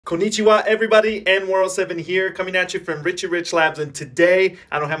Konnichiwa everybody, and World7 here, coming at you from Richie Rich Labs, and today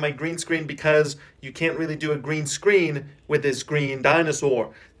I don't have my green screen because you can't really do a green screen with this green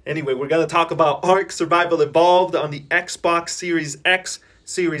dinosaur. Anyway, we're going to talk about ARK Survival Evolved on the Xbox Series X,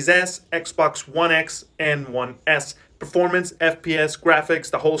 Series S, Xbox One X, and One S. Performance, FPS,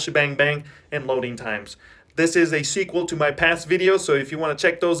 graphics, the whole shebang bang, and loading times. This is a sequel to my past videos, so if you want to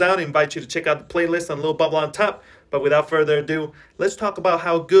check those out, I invite you to check out the playlist on the little bubble on top. But without further ado, let's talk about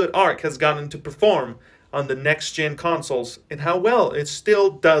how good ARK has gotten to perform on the next-gen consoles and how well it still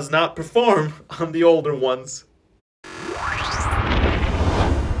does not perform on the older ones.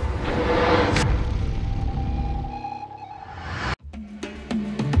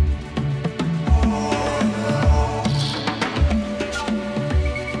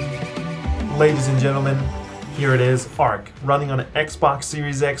 Ladies and gentlemen, here it is, ARK, running on an Xbox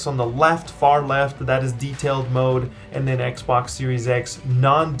Series X on the left, far left, that is detailed mode, and then Xbox Series X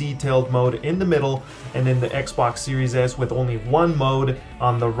non-detailed mode in the middle, and then the Xbox Series S with only one mode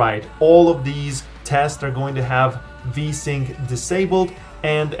on the right. All of these tests are going to have VSync disabled,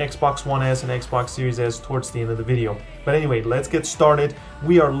 and Xbox One S and Xbox Series S towards the end of the video. But anyway, let's get started.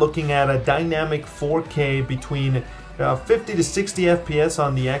 We are looking at a dynamic 4K between 50 to 60 FPS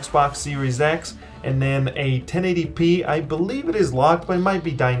on the Xbox Series X, and then a 1080p, I believe it is locked, but it might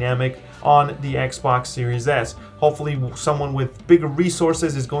be dynamic on the Xbox Series S. Hopefully someone with bigger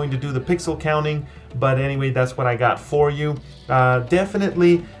resources is going to do the pixel counting, but anyway, that's what I got for you.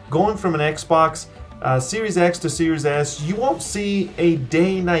 Definitely going from an Xbox Series X to Series S, you won't see a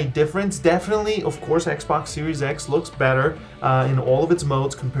day-night difference. Definitely, of course, Xbox Series X looks better in all of its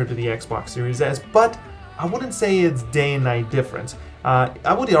modes compared to the Xbox Series S, but I wouldn't say it's day and night difference.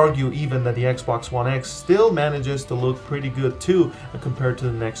 I would argue even that the Xbox One X still manages to look pretty good too compared to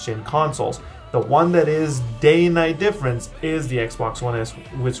the next gen consoles. The one that is day and night difference is the Xbox One S,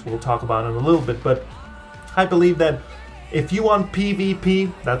 which we'll talk about in a little bit. But I believe that if you want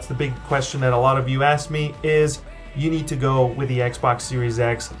PvP, that's the big question that a lot of you ask me, is you need to go with the Xbox Series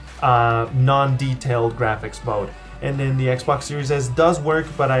X non-detailed graphics mode. And then the Xbox Series S does work,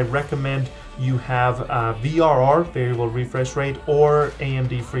 but I recommend you have VRR, variable refresh rate, or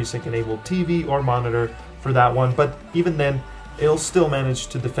AMD FreeSync enabled TV or monitor for that one. But even then, it'll still manage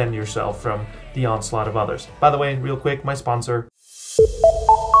to defend yourself from the onslaught of others. By the way, real quick, my sponsor.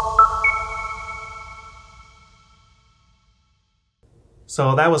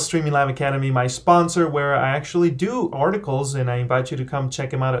 So that was Streaming Live Academy, my sponsor, where I actually do articles, and I invite you to come check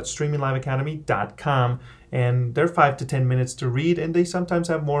them out at streamingliveacademy.com. And they're 5 to 10 minutes to read, and they sometimes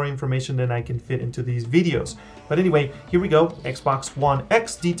have more information than I can fit into these videos. But anyway, here we go. Xbox One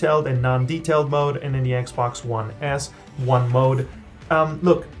X detailed and non-detailed mode, and then the Xbox One S one mode.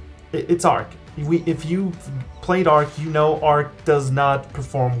 Look, it's ARK. If you've played ARK, you know ARK does not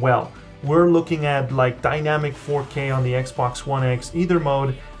perform well. We're looking at like dynamic 4K on the Xbox One X, either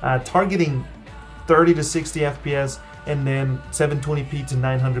mode, targeting 30 to 60 FPS, and then 720p to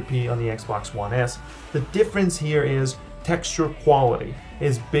 900p on the Xbox One S. The difference here is texture quality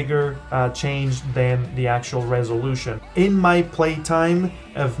is bigger change than the actual resolution. In my playtime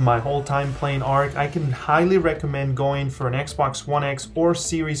of my whole time playing ARK, I can highly recommend going for an Xbox One X or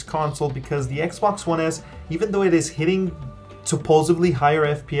Series console, because the Xbox One S, even though it is hitting supposedly higher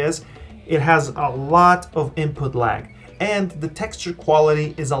FPS, it has a lot of input lag, and the texture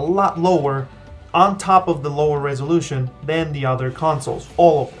quality is a lot lower on top of the lower resolution than the other consoles,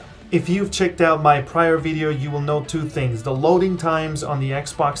 all of them. If you've checked out my prior video, you will know two things. The loading times on the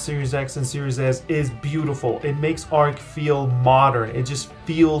Xbox Series X and Series S is beautiful. It makes ARK feel modern. It just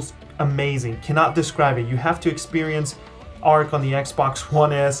feels amazing. Cannot describe it. You have to experience ARK on the Xbox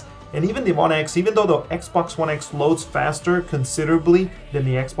One S and even the One X. Even though the Xbox One X loads faster considerably than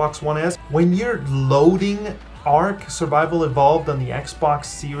the Xbox One S, when you're loading ARK Survival Evolved on the Xbox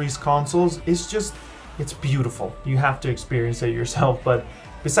Series consoles, it's beautiful. You have to experience it yourself. But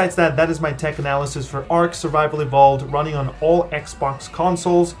besides that, that is my tech analysis for ARK Survival Evolved running on all Xbox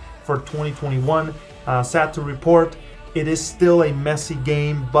consoles for 2021. Sad to report, it is still a messy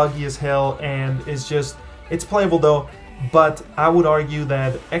game, buggy as hell, and it's playable though. But I would argue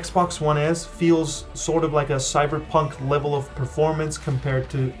that Xbox One S feels sort of like a cyberpunk level of performance compared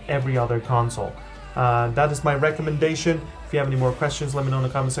to every other console. That is my recommendation. If you have any more questions, let me know in the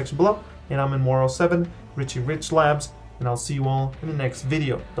comment section below. And I'm in World7, Richie Rich Labs, and I'll see you all in the next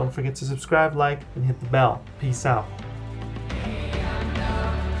video. Don't forget to subscribe, like, and hit the bell. Peace out.